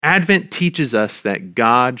Advent teaches us that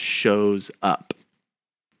God shows up.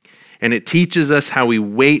 And it teaches us how we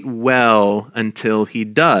wait well until he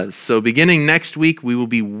does. So beginning next week, we will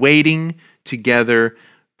be waiting together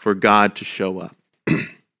for God to show up.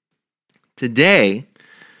 Today,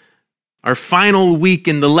 our final week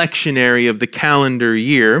in the lectionary of the calendar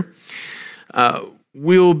year,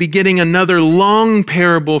 we will be getting another long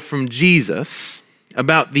parable from Jesus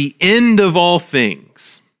about the end of all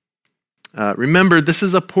things. Remember, this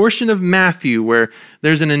is a portion of Matthew where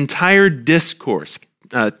there's an entire discourse,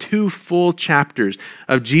 2 full chapters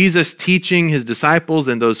of Jesus teaching his disciples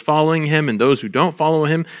and those following him and those who don't follow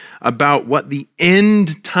him about what the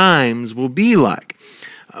end times will be like.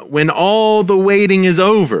 When all the waiting is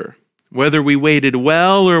over, whether we waited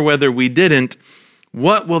well or whether we didn't,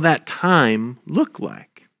 what will that time look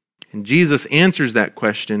like? And Jesus answers that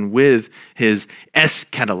question with his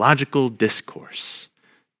eschatological discourse,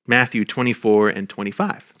 Matthew 24 and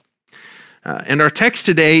 25. And our text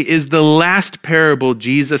today is the last parable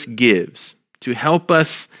Jesus gives to help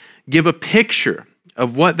us give a picture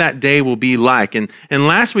of what that day will be like. And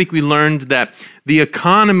last week we learned that the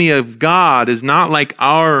economy of God is not like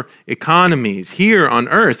our economies here on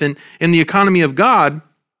earth. And in the economy of God,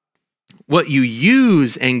 what you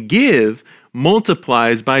use and give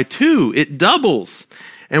multiplies by 2. It doubles.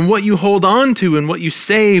 And what you hold on to and what you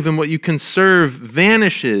save and what you conserve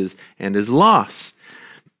vanishes and is lost.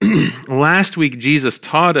 Last week, Jesus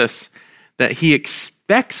taught us that he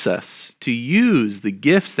expects us to use the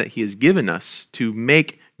gifts that he has given us to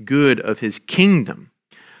make good of his kingdom.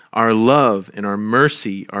 Our love and our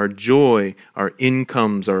mercy, our joy, our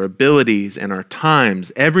incomes, our abilities, and our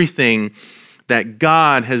times, everything that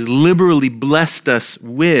God has liberally blessed us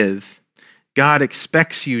with, God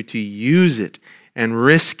expects you to use it and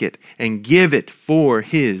risk it and give it for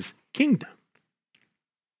his kingdom.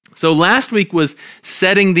 So last week was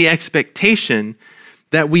setting the expectation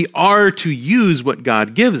that we are to use what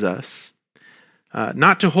God gives us,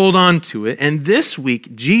 not to hold on to it. And this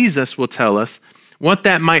week, Jesus will tell us what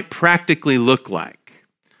that might practically look like.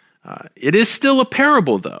 It is still a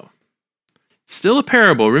parable, though. Still a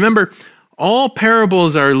parable. Remember, all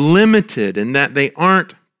parables are limited in that they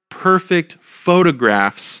aren't perfect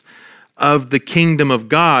photographs of the kingdom of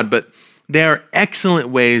God, but they are excellent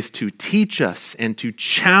ways to teach us and to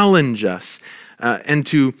challenge us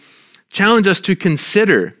to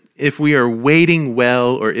consider if we are waiting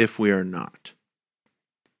well or if we are not.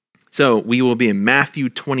 So we will be in Matthew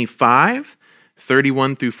 25,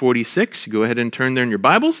 31 through 46. Go ahead and turn there in your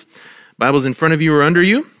Bibles. Bibles in front of you or under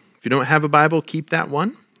you. If you don't have a Bible, keep that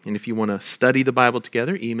one. And if you want to study the Bible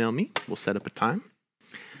together, email me. We'll set up a time.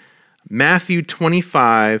 Matthew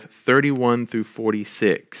 25, 31 through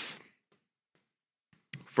 46.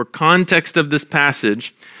 For context of this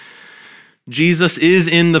passage, Jesus is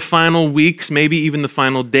in the final weeks, maybe even the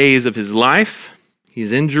final days of his life.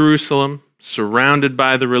 He's in Jerusalem, surrounded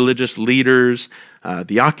by the religious leaders,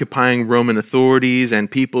 the occupying Roman authorities, and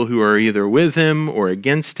people who are either with him or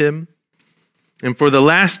against him. And for the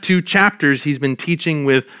last 2 chapters, he's been teaching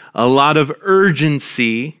with a lot of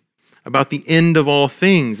urgency about the end of all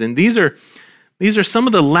things. And these are some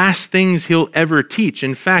of the last things he'll ever teach.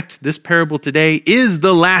 In fact, this parable today is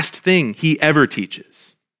the last thing he ever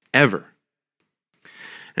teaches, ever.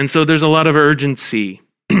 And so there's a lot of urgency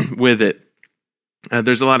with it.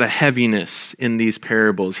 There's a lot of heaviness in these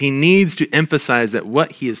parables. He needs to emphasize that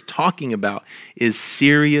what he is talking about is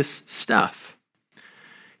serious stuff.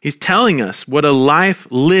 He's telling us what a life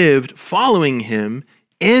lived following him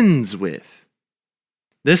ends with.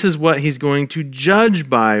 This is what he's going to judge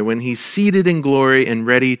by when he's seated in glory and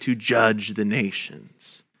ready to judge the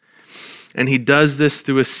nations. And he does this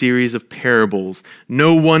through a series of parables.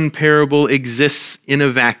 No one parable exists in a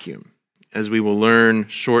vacuum, as we will learn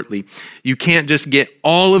shortly. You can't just get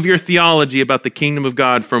all of your theology about the kingdom of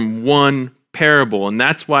God from one parable. And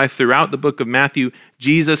that's why throughout the book of Matthew,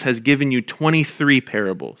 Jesus has given you 23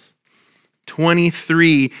 parables.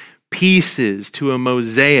 23 pieces to a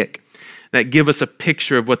mosaic that give us a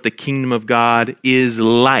picture of what the kingdom of God is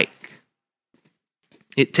like.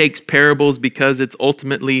 It takes parables because it's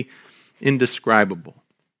ultimately indescribable.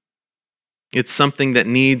 It's something that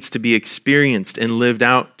needs to be experienced and lived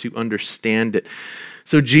out to understand it.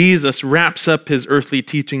 So Jesus wraps up his earthly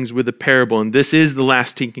teachings with a parable, and this is the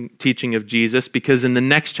last teaching of Jesus because in the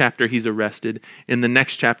next chapter he's arrested, in the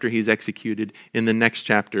next chapter he's executed, in the next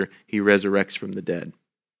chapter he resurrects from the dead.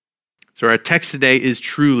 So our text today is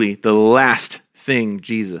truly the last thing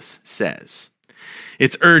Jesus says.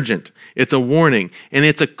 It's urgent, it's a warning, and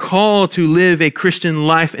it's a call to live a Christian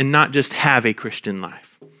life and not just have a Christian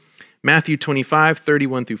life. Matthew 25,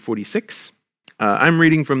 31 through 46. I'm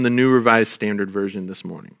reading from the New Revised Standard Version this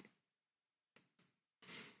morning.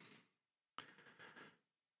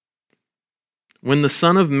 When the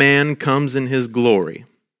Son of Man comes in his glory,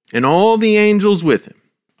 and all the angels with him,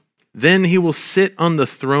 then he will sit on the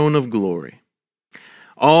throne of glory.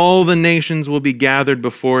 All the nations will be gathered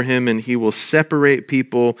before him, and he will separate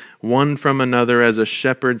people one from another as a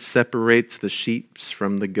shepherd separates the sheep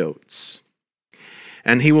from the goats.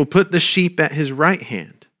 And he will put the sheep at his right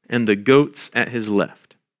hand and the goats at his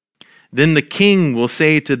left. Then the king will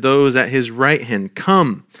say to those at his right hand,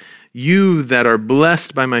 "Come, you that are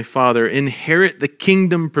blessed by my Father, inherit the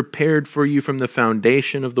kingdom prepared for you from the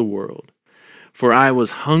foundation of the world. For I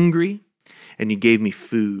was hungry, and you gave me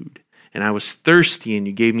food, and I was thirsty, and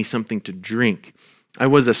you gave me something to drink. I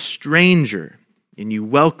was a stranger, and you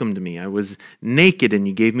welcomed me. I was naked, and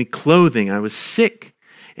you gave me clothing. I was sick,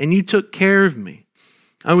 and you took care of me.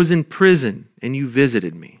 I was in prison, and you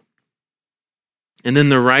visited me." And then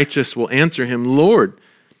the righteous will answer him, "Lord,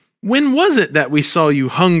 when was it that we saw you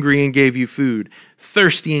hungry and gave you food,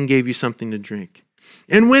 thirsty and gave you something to drink?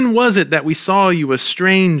 And when was it that we saw you a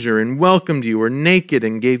stranger and welcomed you, or naked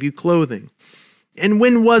and gave you clothing? And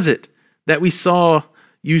when was it that we saw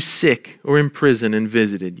you sick or in prison and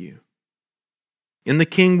visited you?" And the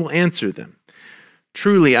king will answer them,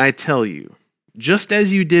 "Truly I tell you, just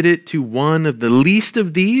as you did it to one of the least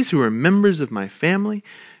of these who are members of my family,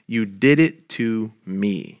 you did it to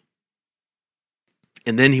me."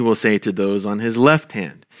 And then he will say to those on his left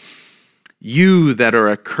hand, "You that are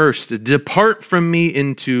accursed, depart from me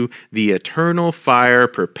into the eternal fire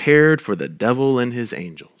prepared for the devil and his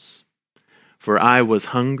angels. For I was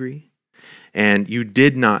hungry, and you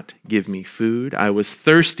did not give me food. I was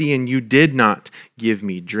thirsty, and you did not give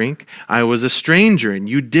me drink. I was a stranger, and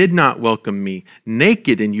you did not welcome me.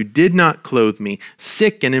 Naked, and you did not clothe me.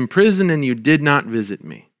 Sick and in prison, and you did not visit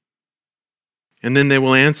me." And then they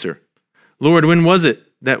will answer, "Lord, when was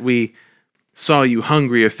it that we saw you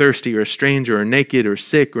hungry or thirsty or a stranger or naked or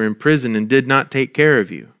sick or in prison and did not take care of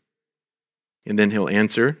you?" And then he'll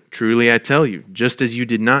answer, "Truly I tell you, just as you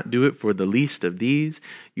did not do it for the least of these,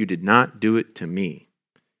 you did not do it to me.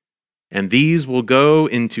 And these will go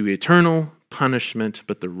into eternal punishment,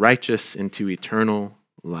 but the righteous into eternal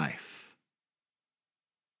life."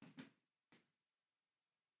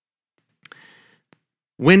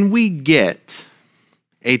 When we get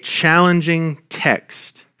a challenging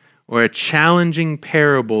text or a challenging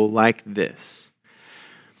parable like this,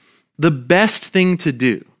 the best thing to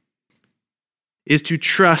do is to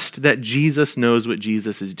trust that Jesus knows what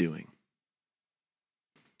Jesus is doing.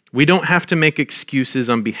 We don't have to make excuses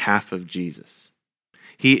on behalf of Jesus.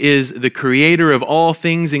 He is the creator of all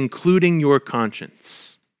things, including your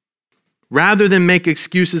conscience. Rather than make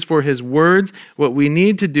excuses for his words, what we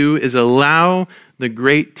need to do is allow the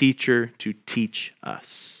great teacher to teach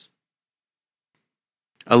us.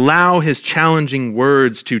 Allow his challenging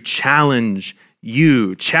words to challenge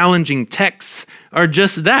you. Challenging texts are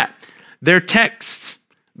just that. They're texts,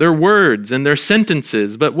 they're words, and they're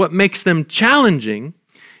sentences. But what makes them challenging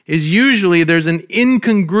is usually there's an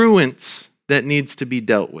incongruence that needs to be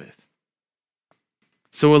dealt with.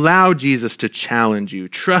 So allow Jesus to challenge you,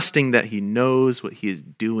 trusting that he knows what he is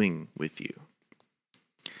doing with you.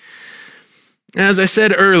 As I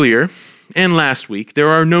said earlier and last week, there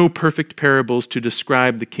are no perfect parables to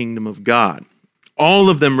describe the kingdom of God. All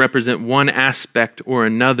of them represent one aspect or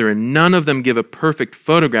another, and none of them give a perfect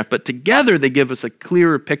photograph, but together they give us a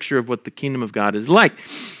clearer picture of what the kingdom of God is like.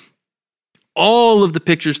 All of the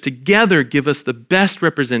pictures together give us the best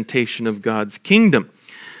representation of God's kingdom.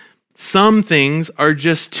 Some things are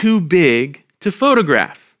just too big to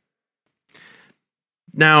photograph.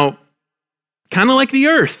 Now, kind of like the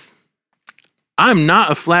earth. I'm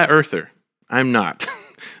not a flat earther. I'm not.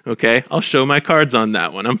 Okay? I'll show my cards on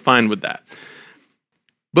that one. I'm fine with that.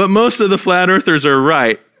 But most of the flat earthers are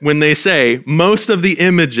right when they say most of the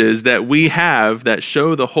images that we have that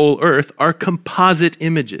show the whole earth are composite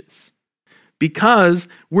images, because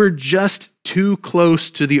we're just too close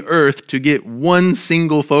to the earth to get one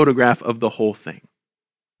single photograph of the whole thing.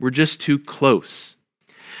 We're just too close.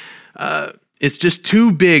 It's just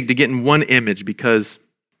too big to get in one image because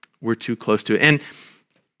we're too close to it. And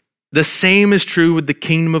the same is true with the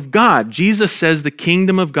kingdom of God. Jesus says the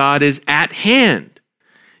kingdom of God is at hand.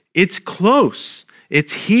 It's close.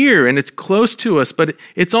 It's here and it's close to us, but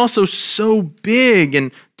it's also so big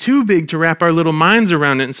and too big to wrap our little minds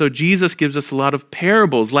around it. And so Jesus gives us a lot of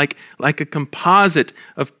parables, like a composite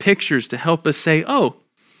of pictures to help us say, oh,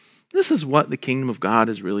 this is what the kingdom of God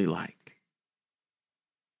is really like.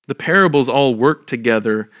 The parables all work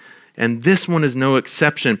together and this one is no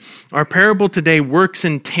exception. Our parable today works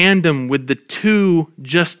in tandem with the two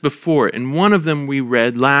just before it, and one of them we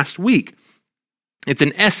read last week. It's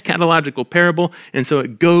an eschatological parable, and so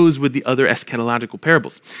it goes with the other eschatological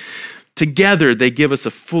parables. Together, they give us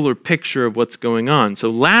a fuller picture of what's going on.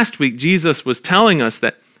 So last week, Jesus was telling us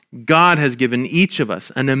that God has given each of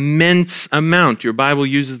us an immense amount. Your Bible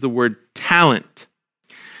uses the word talent,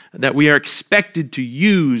 that we are expected to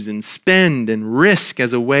use and spend and risk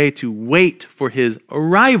as a way to wait for his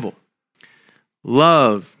arrival.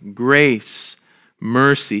 Love, grace,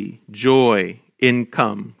 mercy, joy,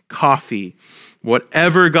 income, coffee,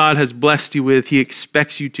 whatever God has blessed you with, he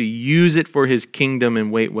expects you to use it for his kingdom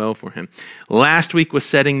and wait well for him. Last week was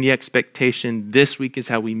setting the expectation. This week is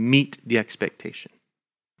how we meet the expectation.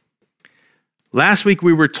 Last week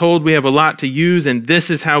we were told we have a lot to use, and this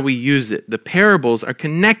is how we use it. The parables are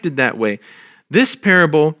connected that way. This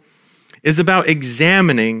parable is about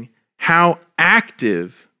examining how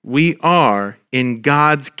active we are in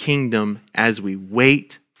God's kingdom as we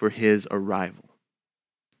wait for his arrival.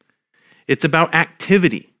 It's about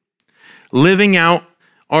activity, living out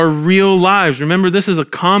our real lives. Remember, this is a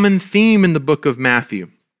common theme in the book of Matthew.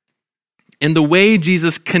 And the way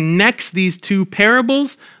Jesus connects these two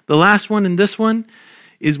parables, the last one and this one,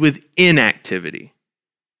 is with inactivity.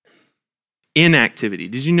 Inactivity.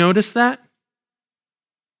 Did you notice that?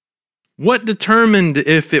 What determined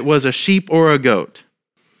if it was a sheep or a goat?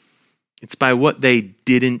 It's by what they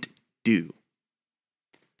didn't do.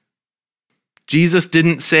 Jesus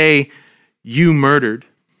didn't say, you murdered,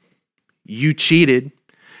 you cheated,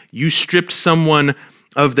 you stripped someone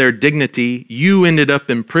of their dignity, you ended up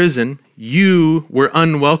in prison, you were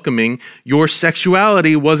unwelcoming, your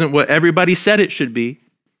sexuality wasn't what everybody said it should be,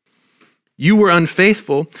 you were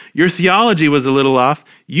unfaithful, your theology was a little off,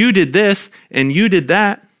 you did this and you did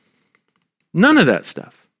that. None of that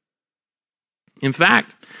stuff. In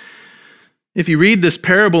fact, if you read this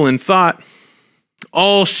parable in thought,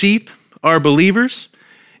 all sheep are believers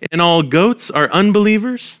and all goats are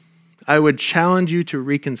unbelievers, I would challenge you to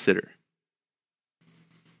reconsider.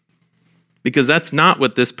 Because that's not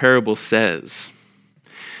what this parable says.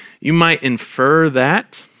 You might infer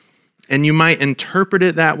that, and you might interpret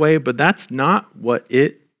it that way, but that's not what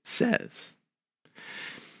it says.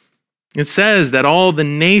 It says that all the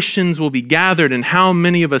nations will be gathered, and how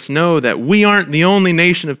many of us know that we aren't the only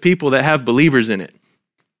nation of people that have believers in it?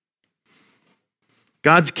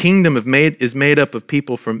 God's kingdom is made up of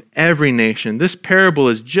people from every nation. This parable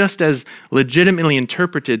is just as legitimately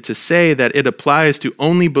interpreted to say that it applies to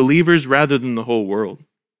only believers rather than the whole world.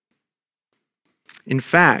 In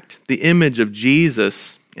fact, the image of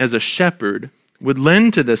Jesus as a shepherd would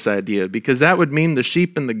lend to this idea, because that would mean the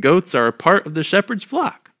sheep and the goats are a part of the shepherd's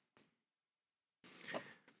flock.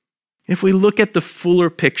 If we look at the fuller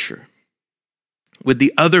picture with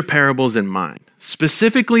the other parables in mind,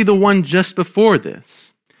 specifically the one just before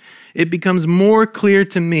this, it becomes more clear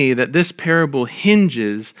to me that this parable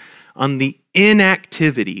hinges on the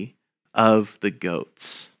inactivity of the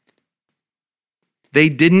goats. They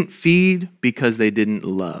didn't feed because they didn't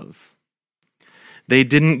love. They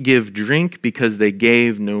didn't give drink because they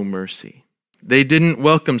gave no mercy. They didn't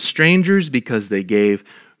welcome strangers because they gave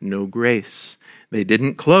no grace. They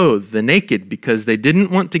didn't clothe the naked because they didn't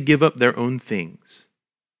want to give up their own things.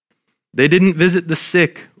 They didn't visit the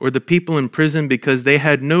sick or the people in prison because they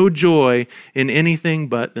had no joy in anything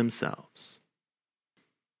but themselves.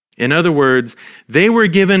 In other words, they were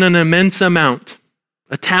given an immense amount,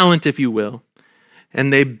 a talent, if you will,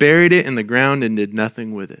 and they buried it in the ground and did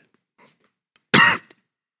nothing with it.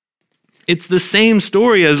 It's the same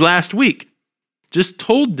story as last week, just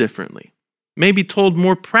told differently, maybe told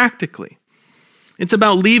more practically. It's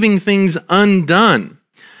about leaving things undone.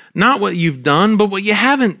 Not what you've done, but what you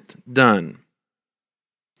haven't done.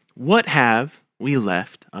 What have we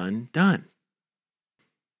left undone?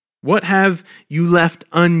 What have you left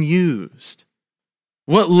unused?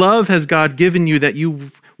 What love has God given you that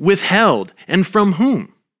you've withheld, and from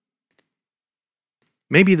whom?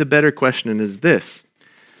 Maybe the better question is this: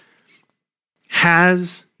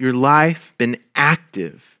 has your life been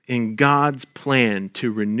active in God's plan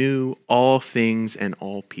to renew all things and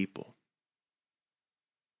all people?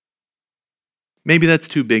 Maybe that's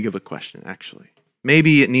too big of a question, actually.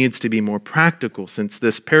 Maybe it needs to be more practical, since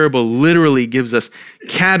this parable literally gives us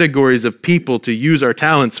categories of people to use our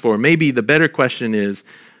talents for. Maybe the better question is,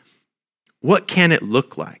 what can it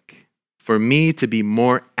look like for me to be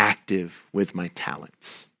more active with my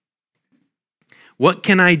talents? What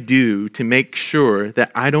can I do to make sure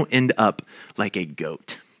that I don't end up like a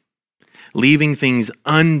goat, leaving things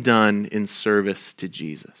undone in service to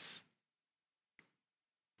Jesus?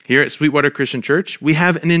 Here at Sweetwater Christian Church, we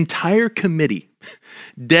have an entire committee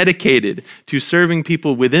dedicated to serving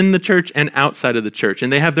people within the church and outside of the church.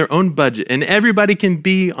 And they have their own budget, and everybody can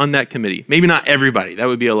be on that committee. Maybe not everybody, that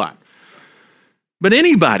would be a lot. But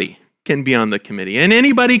anybody can be on the committee, and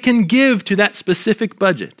anybody can give to that specific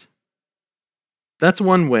budget. That's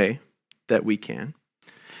one way that we can.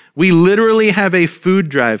 We literally have a food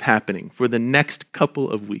drive happening for the next couple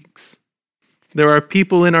of weeks. There are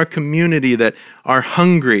people in our community that are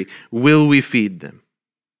hungry. Will we feed them?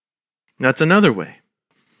 That's another way.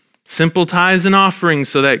 Simple tithes and offerings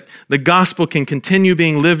so that the gospel can continue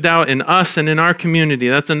being lived out in us and in our community.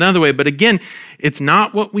 That's another way. But again, it's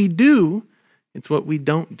not what we do, it's what we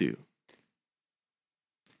don't do.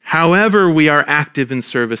 However we are active in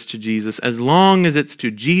service to Jesus, as long as it's to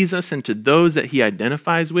Jesus and to those that he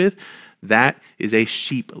identifies with, that is a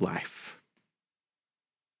sheep life.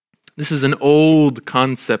 This is an old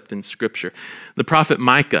concept in Scripture. The prophet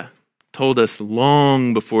Micah told us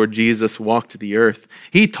long before Jesus walked the earth.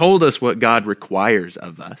 He told us what God requires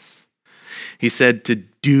of us. He said to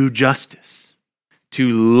do justice, to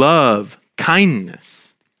love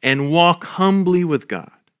kindness, and walk humbly with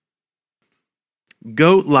God.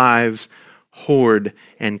 Goat lives hoard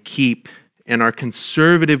and keep and are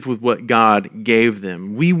conservative with what God gave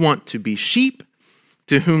them. We want to be sheep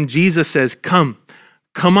to whom Jesus says, come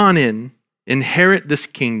on in, inherit this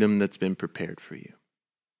kingdom that's been prepared for you.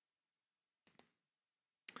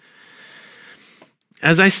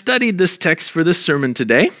 As I studied this text for this sermon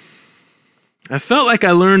today, I felt like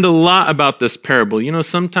I learned a lot about this parable. You know,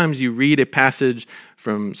 sometimes you read a passage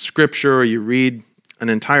from Scripture or you read an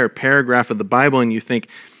entire paragraph of the Bible and you think,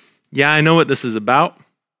 yeah, I know what this is about.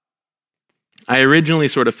 I originally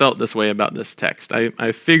sort of felt this way about this text.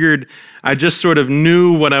 I figured I just sort of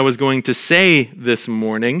knew what I was going to say this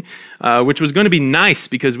morning, which was going to be nice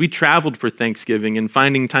because we traveled for Thanksgiving and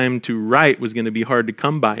finding time to write was going to be hard to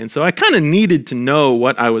come by. And so I kind of needed to know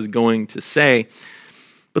what I was going to say.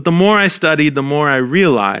 But the more I studied, the more I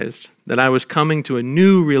realized that I was coming to a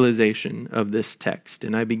new realization of this text.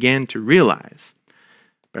 And I began to realize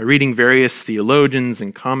by reading various theologians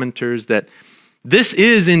and commenters that this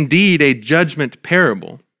is indeed a judgment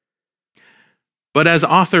parable. But as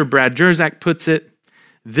author Brad Jerzak puts it,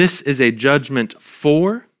 this is a judgment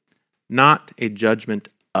for, not a judgment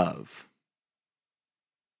of.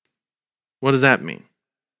 What does that mean?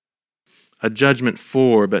 A judgment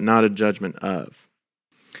for, but not a judgment of.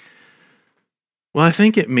 Well, I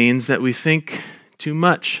think it means that we think too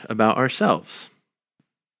much about ourselves.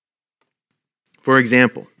 For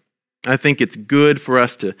example, I think it's good for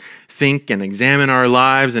us to think and examine our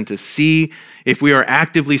lives and to see if we are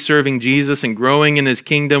actively serving Jesus and growing in his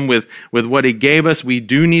kingdom with what he gave us. We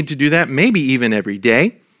do need to do that, maybe even every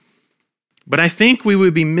day. But I think we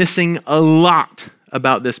would be missing a lot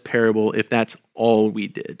about this parable if that's all we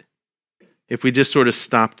did. If we just sort of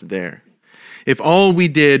stopped there. If all we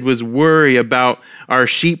did was worry about our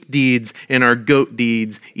sheep deeds and our goat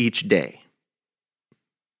deeds each day.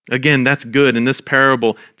 Again, that's good, and this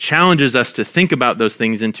parable challenges us to think about those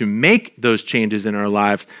things and to make those changes in our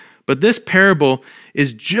lives. But this parable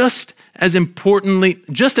is just as importantly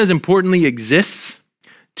exists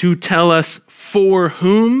to tell us for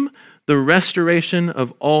whom the restoration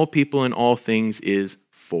of all people and all things is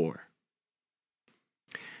for.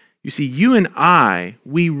 You see, you and I,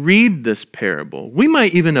 we read this parable. We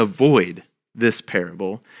might even avoid this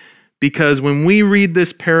parable because when we read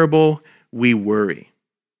this parable, we worry.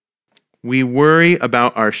 We worry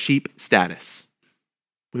about our sheep status.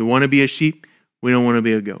 We want to be a sheep. We don't want to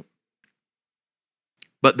be a goat.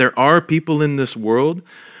 But there are people in this world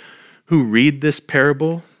who read this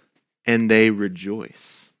parable and they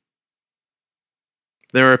rejoice.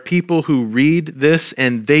 There are people who read this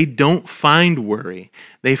and they don't find worry.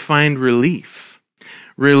 They find relief.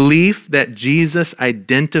 Relief that Jesus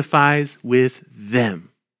identifies with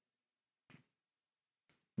them.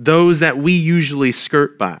 Those that we usually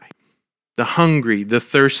skirt by. The hungry, the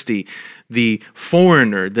thirsty, the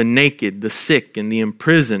foreigner, the naked, the sick, and the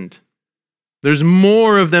imprisoned. There's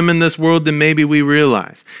more of them in this world than maybe we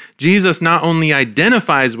realize. Jesus not only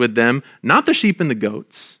identifies with them, not the sheep and the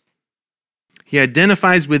goats. He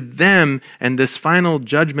identifies with them, and this final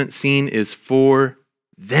judgment scene is for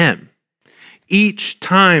them. Each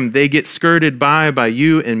time they get skirted by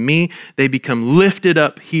you and me, they become lifted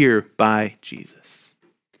up here by Jesus.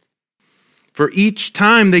 For each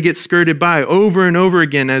time they get skirted by over and over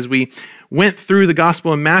again, as we went through the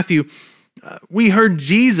Gospel of Matthew, we heard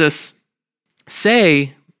Jesus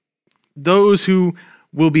say, those who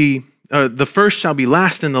will be, the first shall be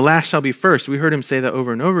last and the last shall be first. We heard him say that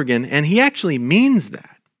over and over again, and he actually means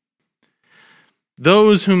that.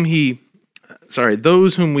 Those whom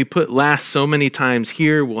we put last so many times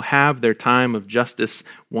here will have their time of justice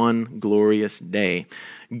one glorious day.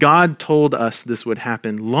 God told us this would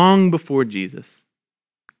happen long before Jesus.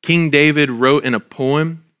 King David wrote in a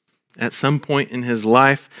poem at some point in his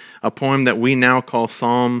life, a poem that we now call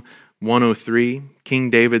Psalm 103. King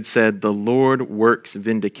David said, "The Lord works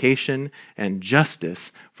vindication and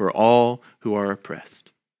justice for all who are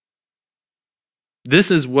oppressed." This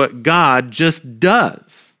is what God just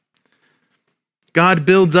does. God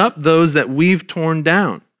builds up those that we've torn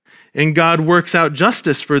down, and God works out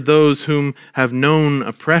justice for those whom have known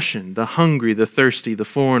oppression, the hungry, the thirsty, the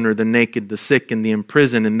foreigner, the naked, the sick, and the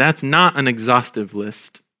imprisoned. And that's not an exhaustive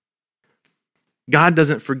list. God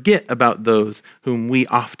doesn't forget about those whom we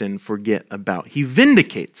often forget about. He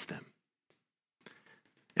vindicates them.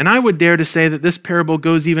 And I would dare to say that this parable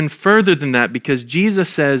goes even further than that, because Jesus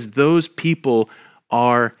says those people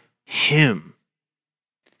are Him.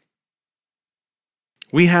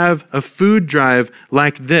 We have a food drive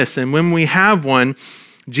like this, and when we have one,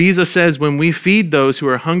 Jesus says when we feed those who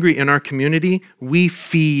are hungry in our community, we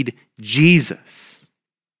feed Jesus.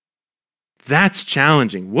 That's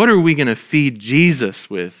challenging. What are we going to feed Jesus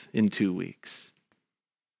with in 2 weeks?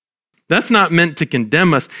 That's not meant to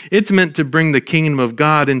condemn us. It's meant to bring the kingdom of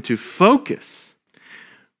God into focus.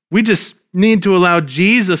 We just need to allow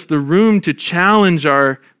Jesus the room to challenge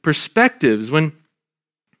our perspectives. When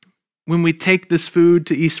we take this food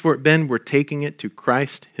to East Fort Bend, we're taking it to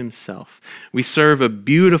Christ Himself. We serve a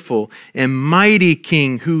beautiful and mighty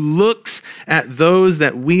King who looks at those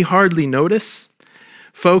that we hardly notice,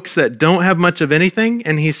 folks that don't have much of anything,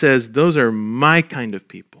 and He says, those are my kind of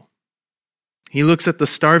people. He looks at the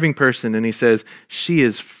starving person and He says, she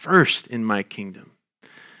is first in my kingdom.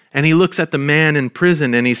 And He looks at the man in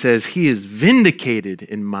prison and He says, he is vindicated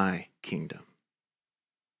in my kingdom.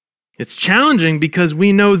 It's challenging because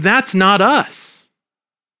we know that's not us.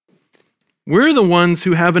 We're the ones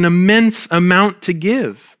who have an immense amount to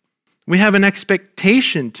give. We have an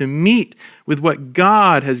expectation to meet with what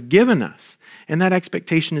God has given us. And that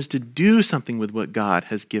expectation is to do something with what God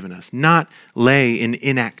has given us, not lay in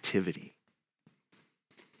inactivity.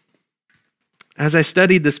 As I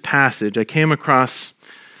studied this passage, I came across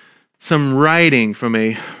some writing from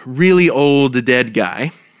a really old dead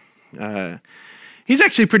guy. He's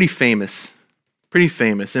actually pretty famous,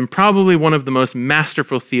 and probably one of the most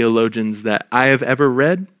masterful theologians that I have ever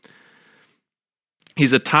read.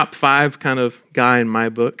 He's a top 5 kind of guy in my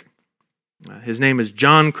book. His name is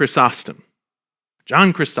John Chrysostom.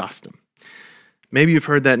 John Chrysostom. Maybe you've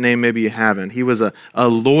heard that name, maybe you haven't. He was a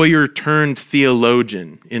lawyer turned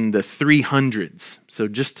theologian in the 300s, so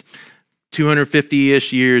just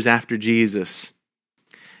 250-ish years after Jesus.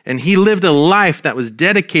 And he lived a life that was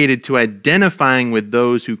dedicated to identifying with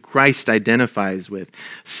those who Christ identifies with.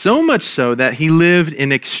 So much so that he lived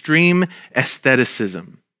in extreme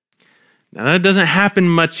aestheticism. Now that doesn't happen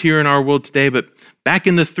much here in our world today, but back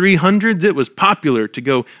in the 300s, it was popular to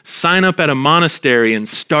go sign up at a monastery and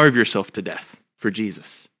starve yourself to death for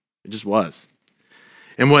Jesus. It just was.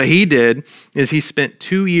 And what he did is he spent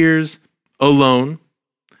 2 years alone,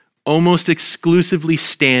 almost exclusively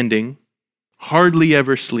standing, hardly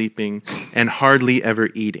ever sleeping, and hardly ever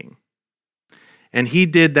eating. And he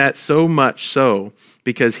did that so much so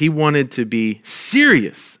because he wanted to be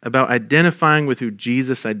serious about identifying with who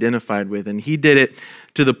Jesus identified with. And he did it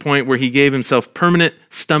to the point where he gave himself permanent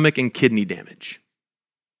stomach and kidney damage.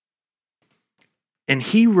 And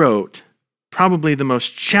he wrote probably the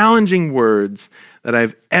most challenging words that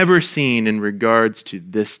I've ever seen in regards to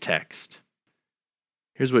this text.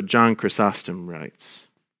 Here's what John Chrysostom writes.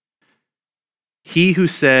 He who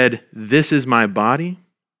said, "This is my body,"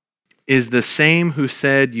 is the same who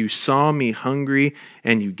said, "You saw me hungry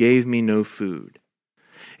and you gave me no food.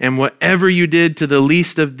 And whatever you did to the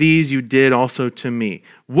least of these, you did also to me."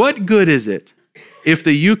 What good is it if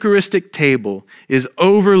the Eucharistic table is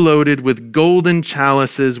overloaded with golden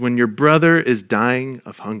chalices when your brother is dying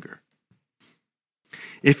of hunger?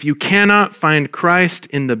 If you cannot find Christ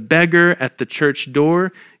in the beggar at the church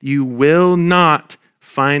door, you will not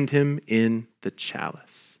find him in the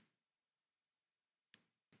chalice.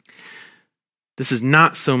 This is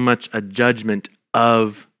not so much a judgment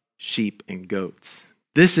of sheep and goats.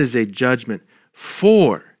 This is a judgment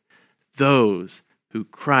for those who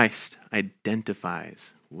Christ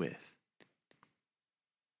identifies with.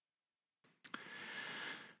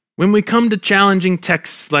 When we come to challenging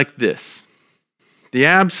texts like this, the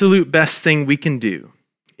absolute best thing we can do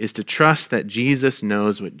is to trust that Jesus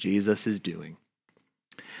knows what Jesus is doing.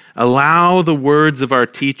 Allow the words of our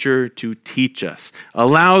teacher to teach us.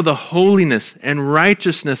 Allow the holiness and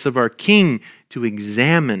righteousness of our King to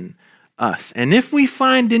examine us. And if we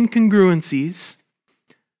find incongruencies,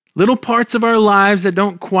 little parts of our lives that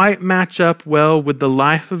don't quite match up well with the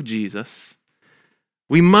life of Jesus,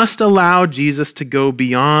 we must allow Jesus to go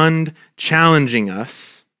beyond challenging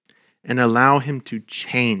us and allow him to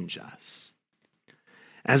change us.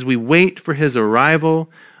 As we wait for his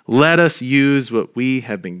arrival, let us use what we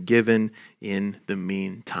have been given in the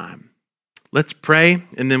meantime. Let's pray,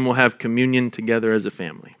 and then we'll have communion together as a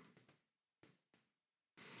family.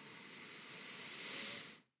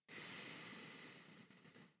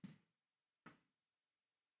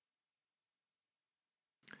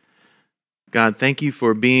 God, thank you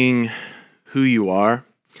for being who you are.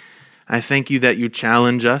 I thank you that you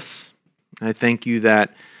challenge us. I thank you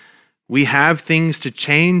that we have things to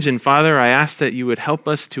change. And Father, I ask that you would help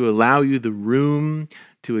us to allow you the room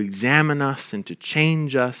to examine us and to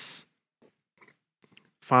change us.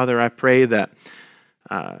 Father, I pray that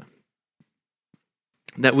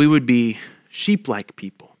we would be sheep-like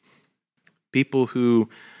people, people who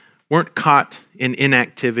weren't caught in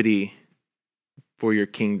inactivity for your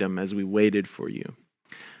kingdom as we waited for you.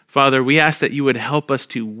 Father, we ask that you would help us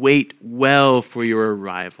to wait well for your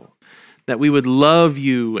arrival, that we would love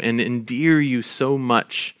you and endear you so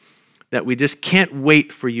much that we just can't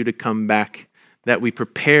wait for you to come back, that we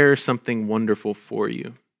prepare something wonderful for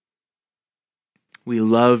you. We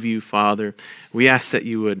love you, Father. We ask that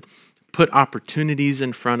you would put opportunities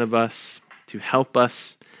in front of us to help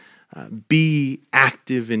us be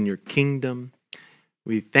active in your kingdom.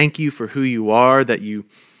 We thank you for who you are, that you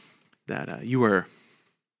are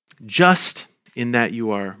just in that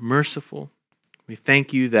you are merciful. We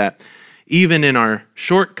thank you that even in our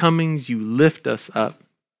shortcomings, you lift us up.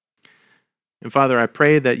 And Father, I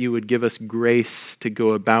pray that you would give us grace to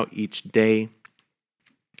go about each day,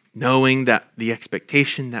 knowing that the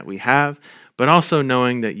expectation that we have, but also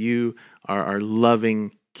knowing that you are our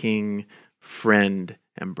loving King, friend,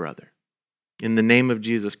 and brother. In the name of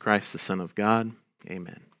Jesus Christ, the Son of God,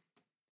 amen.